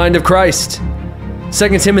 We have the mind of Christ.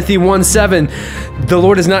 2 Timothy 1:7. The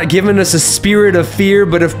Lord has not given us a spirit of fear,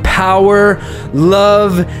 but of power,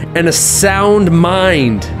 love, and a sound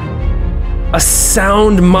mind. A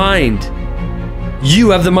sound mind.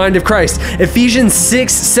 You have the mind of Christ. Ephesians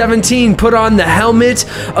 6:17, put on the helmet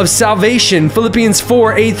of salvation. Philippians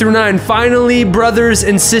 4:8-9. Finally, brothers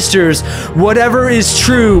and sisters, whatever is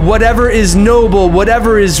true, whatever is noble,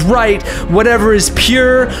 whatever is right, whatever is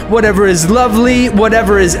pure, whatever is lovely,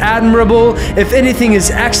 whatever is admirable, if anything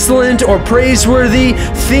is excellent or praiseworthy,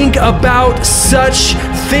 think about such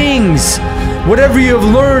things. Whatever you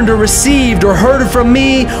have learned or received or heard from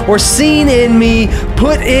me or seen in me,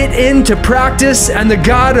 put it into practice, and the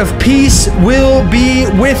God of peace will be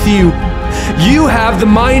with you. You have the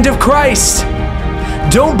mind of Christ.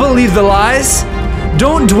 Don't believe the lies.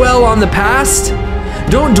 Don't dwell on the past.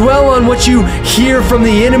 Don't dwell on what you hear from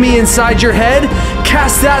the enemy inside your head.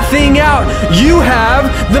 Cast that thing out. You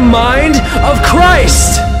have the mind of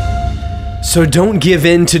Christ. So don't give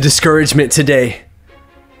in to discouragement today.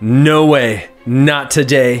 No way. Not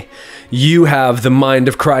today. You have the mind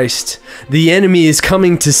of Christ. The enemy is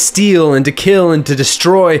coming to steal and to kill and to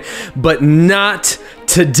destroy, but not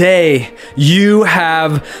today. You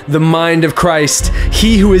have the mind of Christ.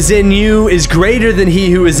 He who is in you is greater than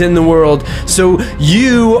he who is in the world. So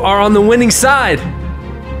you are on the winning side.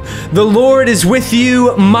 The Lord is with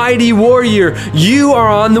you, mighty warrior. You are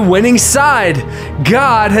on the winning side.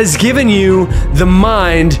 God has given you the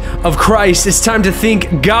mind of Christ. It's time to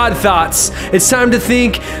think God thoughts. It's time to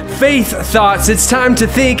think faith thoughts. It's time to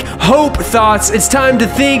think hope thoughts. It's time to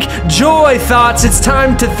think joy thoughts. It's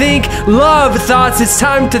time to think love thoughts. It's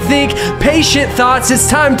time to think patient thoughts. It's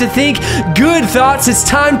time to think good thoughts. It's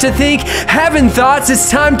time to think heaven thoughts. It's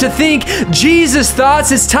time to think Jesus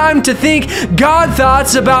thoughts. It's time to think God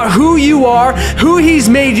thoughts about who you are, who He's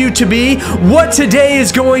made you to be, what today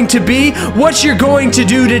is going to be, what you're going to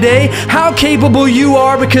do today, how capable you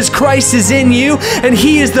are because Christ is in you and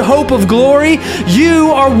He is the hope of glory.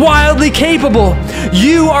 You are wildly capable.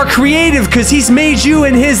 You are creative because He's made you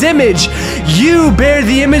in His image. You bear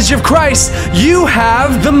the image of Christ. You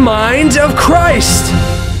have the mind of Christ.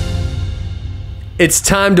 It's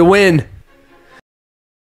time to win.